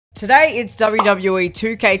Today it's WWE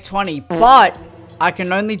 2K20, but I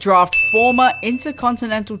can only draft former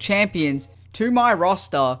Intercontinental Champions to my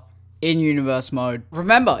roster in Universe mode.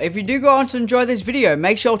 Remember, if you do go on to enjoy this video,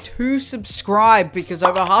 make sure to subscribe because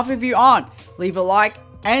over half of you aren't. Leave a like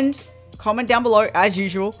and comment down below as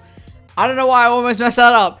usual. I don't know why I almost messed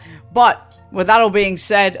that up, but with that all being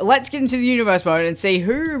said, let's get into the Universe mode and see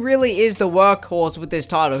who really is the workhorse with this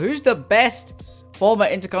title. Who's the best former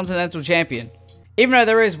Intercontinental Champion? Even though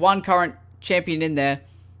there is one current champion in there,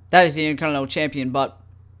 that is the Intercontinental Champion, but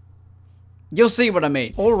you'll see what I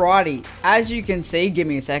mean. Alrighty, as you can see, give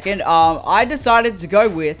me a second, I decided to go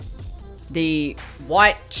with the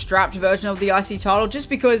white strapped version of the IC title just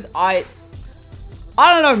because I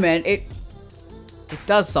don't know, man, it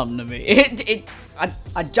does something to me.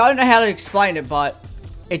 I don't know how to explain it, but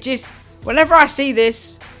it just, whenever I see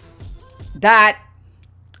this,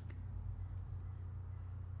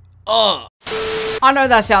 I know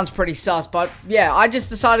that sounds pretty sus, but yeah, I just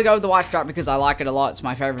decided to go with the white strap because I like it a lot. It's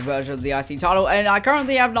my favorite version of the IC title, and I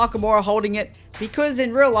currently have Nakamura holding it because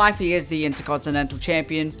in real life he is the Intercontinental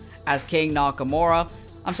Champion as King Nakamura.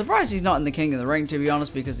 I'm surprised he's not in the King of the Ring, to be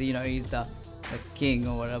honest, because, you know, he's the king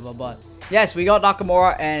or whatever, but yes, we got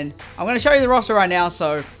Nakamura, and I'm going to show you the roster right now,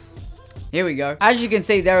 so here we go. As you can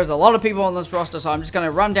see, there is a lot of people on this roster, so I'm just going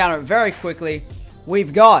to run down it very quickly.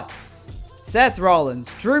 We've got Seth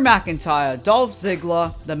Rollins, Drew McIntyre, Dolph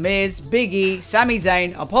Ziggler, The Miz, Big E, Sami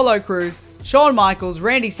Zayn, Apollo Crews, Shawn Michaels,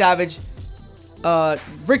 Randy Savage,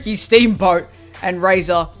 Ricky Steamboat, and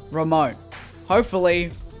Razor Ramon.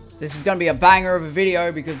 Hopefully, this is going to be a banger of a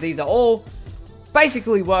video because these are all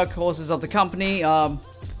basically workhorses of the company, along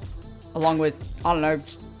with, I don't know,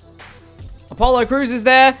 Apollo Crews is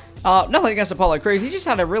there. Nothing against Apollo Crews, he just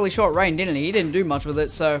had a really short reign, didn't he? He didn't do much with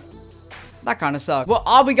it, so that kind of sucks. Well,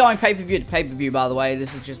 I'll be going pay-per-view to pay-per-view, by the way.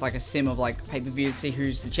 This is just like a sim of like pay-per-view to see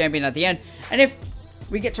who's the champion at the end. And if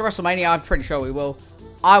we get to WrestleMania, I'm pretty sure we will,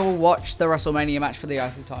 I will watch the WrestleMania match for the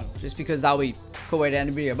IC title, just because that'll be a cool way to end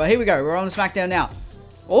the video. But here we go, we're on the SmackDown now.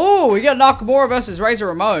 Oh, we got Nakamura versus Razor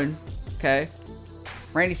Ramon. Okay.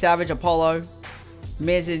 Randy Savage, Apollo,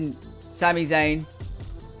 Miz and Sami Zayn,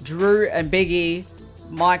 Drew and Big E,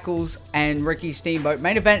 Michaels and Ricky Steamboat.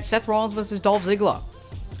 Main event, Seth Rollins versus Dolph Ziggler.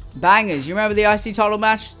 Bangers. You remember the IC title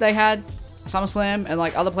match they had at SummerSlam and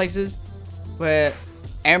like other places where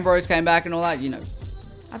Ambrose came back and all that? You know,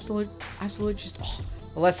 absolute just, oh.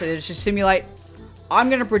 Well, let's just simulate. I'm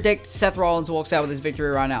going to predict Seth Rollins walks out with his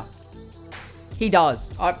victory right now. He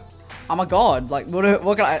does. I'm a god. Like,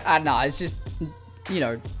 what can I add? Nah, it's just, you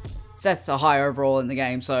know, Seth's a high overall in the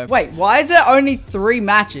game, so. Wait, why is there only 3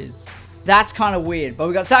 matches? That's kind of weird. But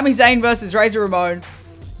we got Sami Zayn versus Razor Ramon.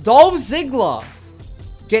 Dolph Ziggler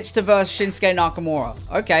gets to verse Shinsuke Nakamura.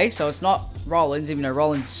 Okay, so it's not Rollins, even though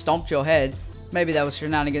Rollins stomped your head. Maybe there was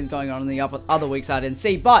shenanigans going on in the other weeks I didn't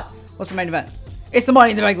see. But what's the main event? It's the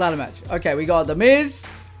Money in the Bank ladder match. Okay, we got The Miz,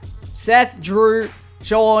 Seth, Drew,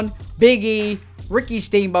 Shawn, Big E, Ricky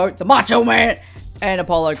Steamboat, the Macho Man, and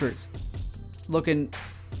Apollo Crews. Looking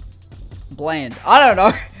bland. I don't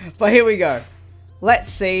know, but here we go. Let's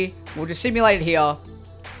see. We'll just simulate it here.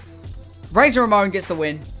 Razor Ramon gets the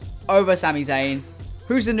win over Sami Zayn.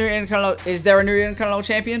 Who's the new Intercontinental? Is there a new Intercontinental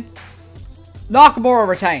Champion? Nakamura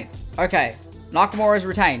retains. Okay, Nakamura is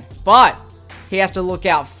retained, but he has to look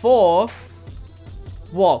out for,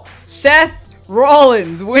 whoa, Seth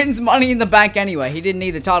Rollins wins Money in the Bank anyway. He didn't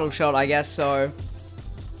need the title shot, I guess, so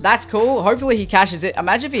that's cool. Hopefully he cashes it.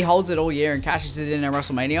 Imagine if he holds it all year and cashes it in at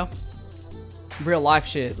WrestleMania. Real life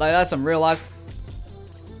shit. Like, that's some real life.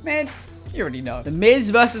 Man, you already know. The Miz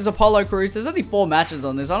versus Apollo Crews. There's only 4 matches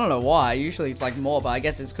on this. I don't know why. Usually it's like more, but I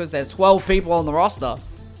guess it's because there's 12 people on the roster.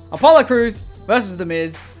 Apollo Crews versus The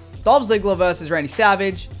Miz. Dolph Ziggler versus Randy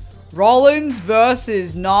Savage. Rollins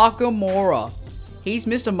versus Nakamura. He's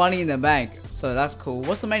Mr. Money in the Bank, so that's cool.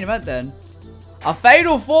 What's the main event then? A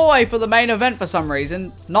fatal 4-way for the main event for some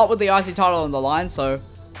reason. Not with the IC title on the line, so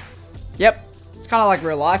yep. It's kind of like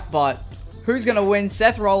real life, but who's going to win,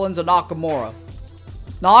 Seth Rollins or Nakamura?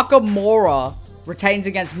 Nakamura retains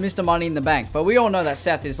against Mr. Money in the Bank. But we all know that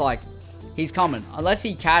Seth is like, he's coming. Unless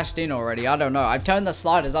he cashed in already. I don't know. I've turned the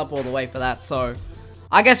sliders up all the way for that. So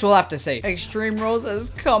I guess we'll have to see. Extreme Rules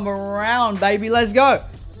has come around, baby. Let's go.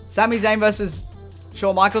 Sami Zayn versus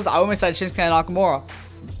Shawn Michaels. I almost said Shinsuke Nakamura.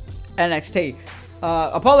 NXT.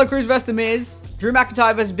 Apollo Crews versus The Miz. Drew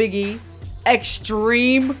McIntyre versus Big E.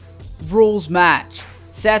 Extreme Rules match.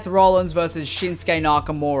 Seth Rollins versus Shinsuke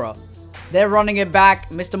Nakamura. They're running it back.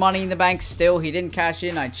 Mr. Money in the Bank still. He didn't cash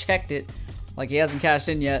in. I checked it. Like, he hasn't cashed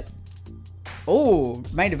in yet. Oh,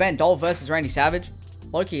 main event. Dolph versus Randy Savage.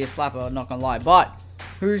 Low-key a slapper, not gonna lie. But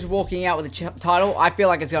Who's walking out with the title? I feel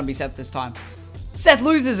like it's going to be Seth this time. Seth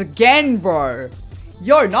loses again, bro.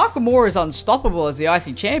 Yo, Nakamura is unstoppable as the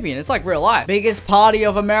IC champion. It's like real life. Biggest party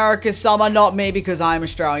of America's summer, not me because I'm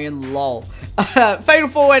Australian, lol. Fatal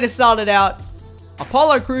 4-way to start it out.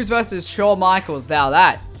 Apollo Crews versus Shawn Michaels. Now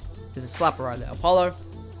that is a slapper right there. Apollo,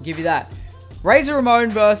 give you that. Razor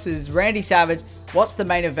Ramon versus Randy Savage. What's the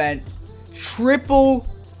main event? Triple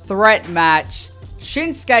threat match.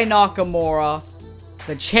 Shinsuke Nakamura,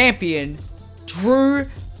 the champion. Drew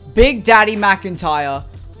Big Daddy McIntyre,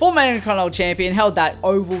 former Intercontinental Champion, held that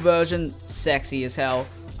oval version, sexy as hell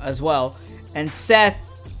as well. And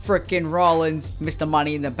Seth freaking Rollins, Mr.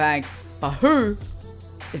 Money in the Bank. But who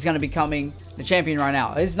is going to be becoming the champion right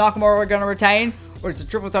now? Is Nakamura going to retain? Or is the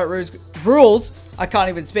triple threat rules, I can't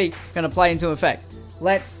even speak, going to play into effect?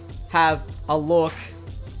 Let's have a look.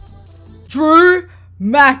 Drew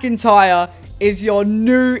McIntyre is your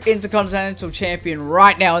new Intercontinental Champion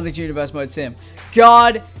right now in this Universe Mode Sim.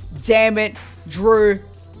 God damn it, Drew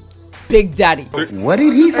Big Daddy. What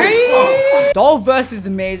did he say? Dolph versus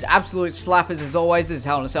The Miz, absolute slappers as always. This is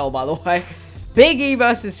Hell in a Cell, by the way. Big E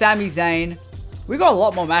versus Sami Zayn. We got a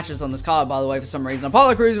lot more matches on this card, by the way, for some reason.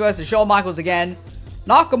 Apollo Crews versus Shawn Michaels again.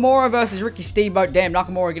 Nakamura versus Ricky Steamboat. Damn,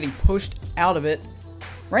 Nakamura getting pushed out of it.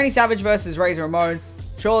 Randy Savage versus Razor Ramon.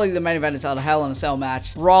 Surely the main event is a Hell in a Cell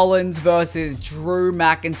match. Rollins versus Drew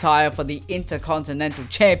McIntyre for the Intercontinental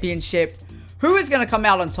Championship. Who is going to come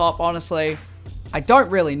out on top, honestly? I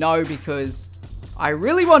don't really know because I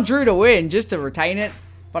really want Drew to win just to retain it.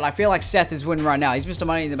 But I feel like Seth is winning right now. He's Mr.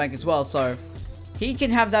 Money in the Bank as well, so he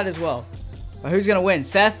can have that as well. But who's going to win,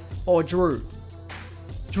 Seth or Drew?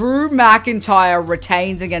 Drew McIntyre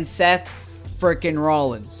retains against Seth freaking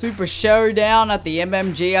Rollins. Super Showdown at the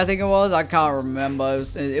MMG, I think it was. I can't remember.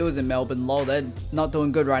 It was in Melbourne. Lol, they're not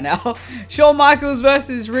doing good right now. Shawn Michaels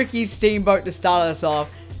versus Ricky Steamboat to start us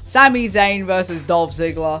off. Sami Zayn versus Dolph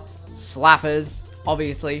Ziggler. Slappers,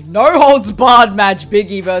 obviously. No holds barred match.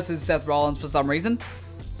 Big E versus Seth Rollins for some reason.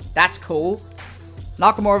 That's cool.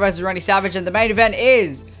 Nakamura versus Randy Savage. And the main event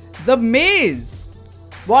is The Miz.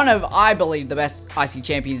 One of, I believe, the best IC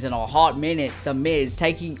champions in a hot minute. The Miz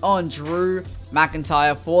taking on Drew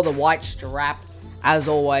McIntyre for the white strap. As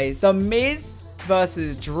always, The Miz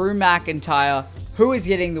versus Drew McIntyre. Who is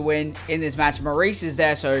getting the win in this match? Maurice is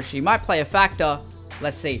there, so she might play a factor.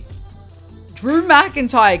 Let's see. Drew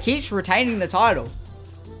McIntyre keeps retaining the title.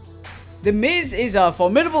 The Miz is a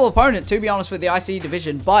formidable opponent, to be honest, with the IC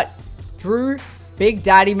division, but Drew Big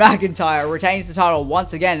Daddy McIntyre retains the title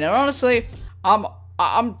once again. And honestly, I'm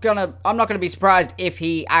not gonna be surprised if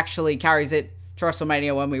he actually carries it to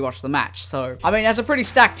WrestleMania when we watch the match. So, I mean, that's a pretty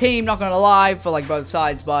stacked team, not gonna lie, for like both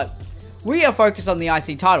sides, but we are focused on the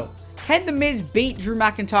IC title. Can The Miz beat Drew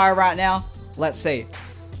McIntyre right now? Let's see.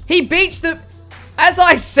 He beats the... As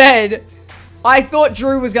I said, I thought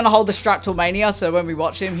Drew was going to hold the strap till Mania, so when we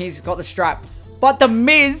watch him, he's got the strap. But The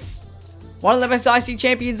Miz, one of the best IC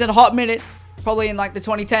champions in a hot minute, probably in like the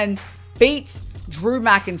 2010s, beats Drew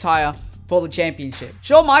McIntyre for the championship.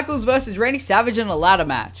 Shawn Michaels versus Randy Savage in a ladder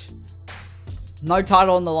match. No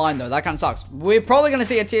title on the line though, that kind of sucks. We're probably going to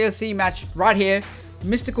see a TLC match right here.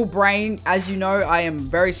 Mystical Brain, as you know, I am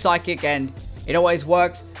very psychic and it always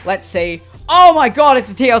works. Let's see. Oh my god,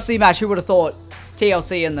 it's a TLC match. Who would have thought?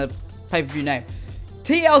 TLC in the pay-per-view name.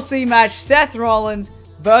 TLC match, Seth Rollins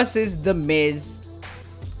versus The Miz.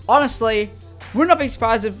 Honestly, would not be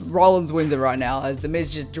surprised if Rollins wins it right now, as The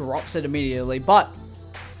Miz just drops it immediately. But,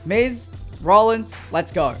 Miz, Rollins,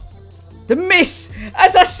 let's go. The Miz,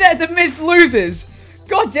 as I said, The Miz loses.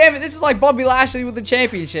 God damn it, this is like Bobby Lashley with the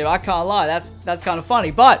championship. I can't lie, that's kind of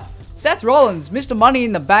funny. But, Seth Rollins, Mr. Money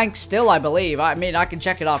in the Bank still, I believe. I mean, I can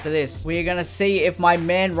check it after this. We're going to see if my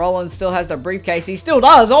man Rollins still has the briefcase. He still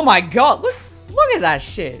does. Oh my god. Look at that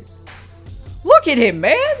shit. Look at him,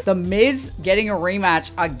 man. The Miz getting a rematch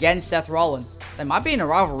against Seth Rollins. They might be in a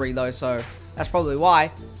rivalry, though, so that's probably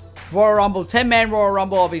why. Royal Rumble, 10-man Royal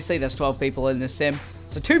Rumble. Obviously, there's 12 people in this sim.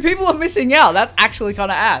 So 2 people are missing out. That's actually kind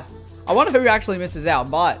of ass. I wonder who actually misses out,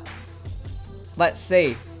 but let's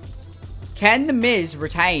see. Can The Miz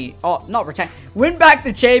retain? Oh, not retain. Win back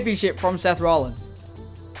the championship from Seth Rollins.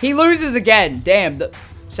 He loses again. Damn.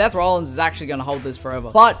 Seth Rollins is actually going to hold this forever.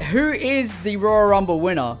 But who is the Royal Rumble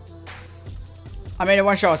winner? I mean, it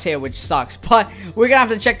won't show us here, which sucks. But we're going to have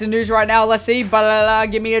to check the news right now. Let's see.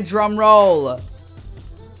 Give me a drum roll.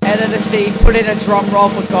 Editor Steve, put in a drum roll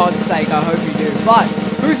for God's sake. I hope you do. But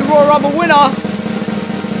who's the Royal Rumble winner?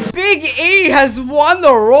 Big E has won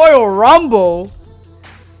the Royal Rumble.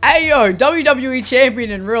 Ayo, WWE champion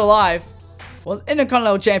in real life was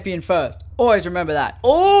Intercontinental champion first. Always remember that.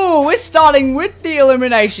 Oh, we're starting with the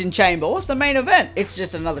Elimination Chamber. What's the main event? It's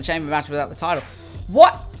just another chamber match without the title.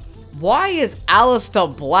 What? Why is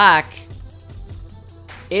Aleister Black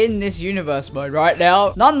in this universe mode right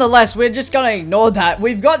now? Nonetheless, we're just gonna ignore that.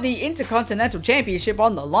 We've got the Intercontinental Championship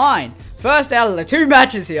on the line. First out of the 2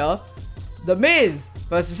 matches here. The Miz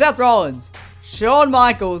versus Seth Rollins, Shawn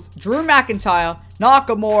Michaels, Drew McIntyre,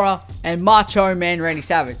 Nakamura, and Macho Man Randy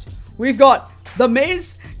Savage. We've got The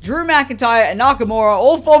Miz, Drew McIntyre, and Nakamura,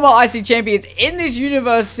 all former IC champions in this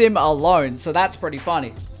universe sim alone. So that's pretty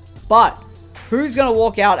funny. But who's going to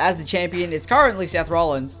walk out as the champion? It's currently Seth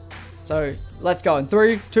Rollins. So let's go in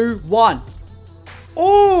 3, 2, 1.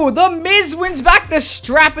 Oh, The Miz wins back the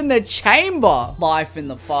strap in the chamber. Life in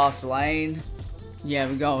the fast lane. Yeah,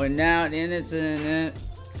 we're going now. I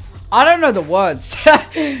don't know the words.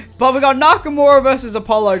 But we got Nakamura versus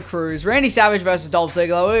Apollo Crews. Randy Savage versus Dolph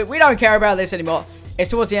Ziggler. We don't care about this anymore. It's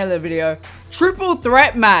towards the end of the video. Triple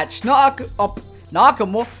threat match.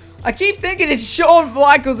 Nakamura. I keep thinking it's Shawn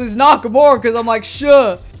Michaels is Nakamura because I'm like,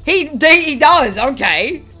 sure. He does.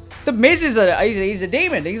 Okay. The Miz is he's a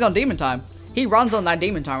demon. He's on demon time. He runs on that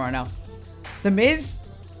demon time right now. The Miz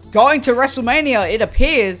going to WrestleMania, it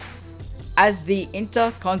appears, as the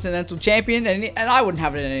Intercontinental Champion, and I wouldn't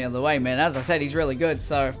have it any other way, man. As I said, he's really good,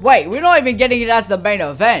 so... Wait, we're not even getting it as the main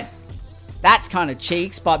event. That's kind of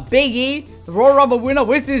cheeks, but Big E, the Royal Rumble winner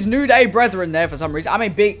with his New Day brethren there for some reason. I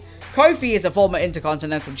mean, Kofi is a former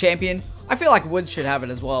Intercontinental Champion. I feel like Woods should have it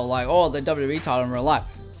as well, like, oh, the WWE title in real life.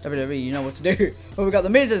 WWE, you know what to do. But we got The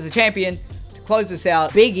Miz as the champion. To close this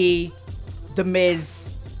out, Big E, The Miz...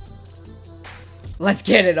 Let's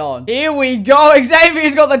get it on. Here we go.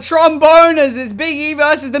 Xavier's got the trombone as this Big E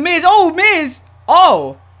versus The Miz. Oh, Miz.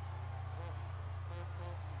 Oh.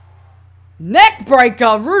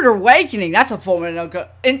 Neckbreaker. Rude Awakening. That's a former...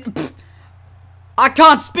 I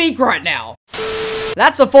can't speak right now.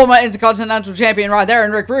 That's a former Intercontinental Champion right there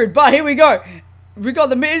in Rick Rude. But here we go. We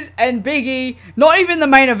got The Miz and Big E. Not even the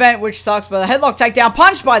main event, which sucks. But the headlock takedown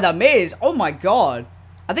punch by The Miz. Oh, my God.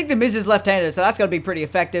 I think The Miz is left-handed, so that's going to be pretty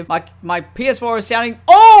effective. My PS4 is sounding...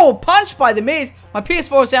 Oh! Punched by The Miz! My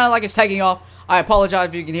PS4 is sounding like it's taking off. I apologize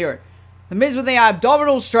if you can hear it. The Miz with the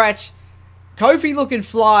abdominal stretch. Kofi looking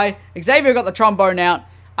fly. Xavier got the trombone out.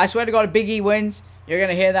 I swear to God, if Big E wins, you're going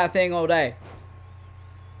to hear that thing all day.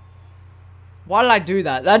 Why did I do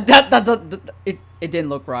that? It didn't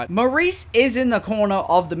look right. Maurice is in the corner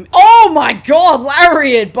of the... Oh my God!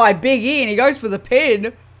 Lariat by Big E, and he goes for the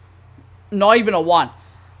pin. Not even a 1.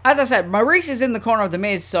 As I said, Maurice is in the corner of The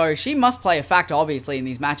Miz, so she must play a factor, obviously, in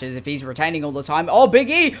these matches if he's retaining all the time. Oh, Big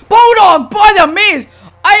E! Bulldog by The Miz!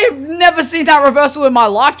 I have never seen that reversal in my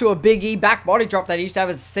life to a Big E back body drop that he used to have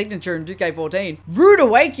as a signature in 2K14. Rude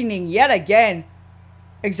Awakening yet again.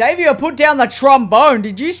 Xavier put down the trombone.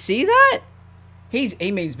 Did you see that?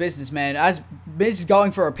 He means business, man. As Miz is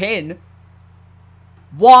going for a pin.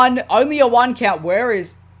 1. Only a 1 count. Where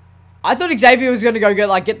is... I thought Xavier was going to go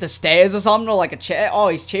get the stairs or something, or like a chair. Oh,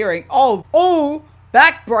 he's cheering. Oh,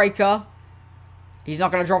 backbreaker. He's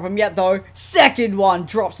not going to drop him yet, though. Second one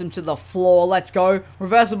drops him to the floor. Let's go.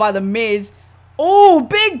 Reversal by The Miz. Oh,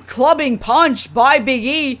 big clubbing punch by Big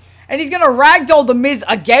E. And he's going to ragdoll The Miz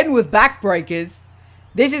again with backbreakers.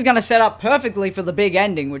 This is going to set up perfectly for the big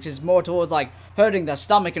ending, which is more towards, like, hurting the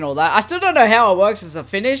stomach and all that. I still don't know how it works as a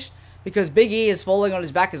finish, because Big E is falling on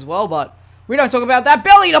his back as well, but... We don't talk about that.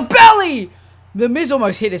 Belly to belly! The Miz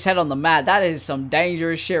almost hit his head on the mat. That is some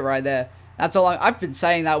dangerous shit right there. That's all I've been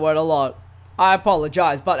saying that word a lot. I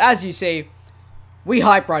apologize. But as you see, we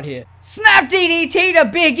hype right here. Snap DDT to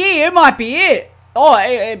Big E. It might be it. Oh,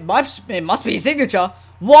 it must be a signature.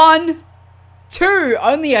 1, 2.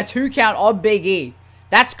 Only a 2 count on Big E.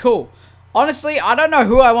 That's cool. Honestly, I don't know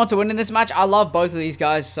who I want to win in this match. I love both of these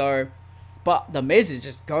guys, so... But The Miz is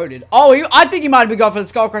just goated. Oh, I think he might be going for the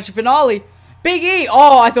Skull Crusher finale. Big E!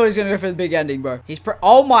 Oh, I thought he was going to go for the big ending, bro.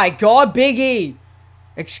 Oh my God, Big E!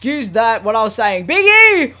 Excuse that, what I was saying. Big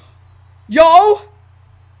E! Yo!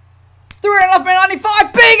 3.5 man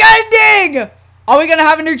 95, big ending! Are we going to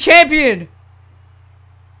have a new champion?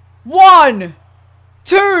 1,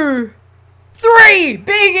 2, 3!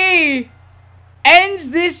 Big E ends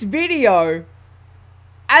this video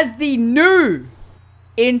as the new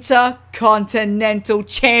Intercontinental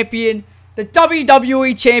Champion. The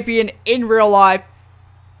WWE Champion in real life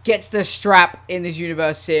gets the strap in this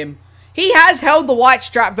universe sim. He has held the white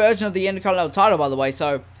strap version of the Intercontinental title, by the way,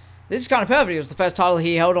 so this is kind of perfect. It was the first title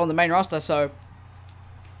he held on the main roster, so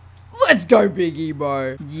let's go, Big E,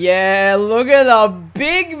 bro. Yeah, look at the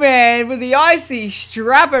big man with the IC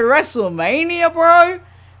strap at WrestleMania, bro.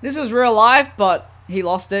 This was real life, but he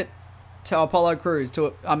lost it. to Apollo Crews,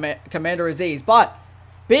 to Commander Aziz. But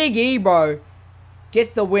Big E, bro,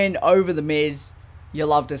 gets the win over The Miz. You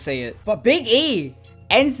love to see it. But Big E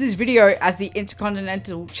ends this video as the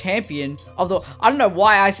Intercontinental Champion of the... I don't know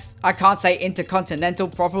why I can't say Intercontinental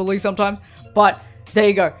properly sometimes, but there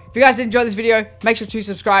you go. If you guys did enjoy this video, make sure to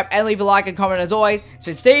subscribe and leave a like and comment as always. It's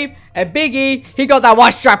been Steve, and Big E, he got that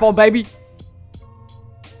white strap on, baby.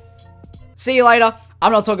 See you later.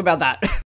 I'm not talking about that.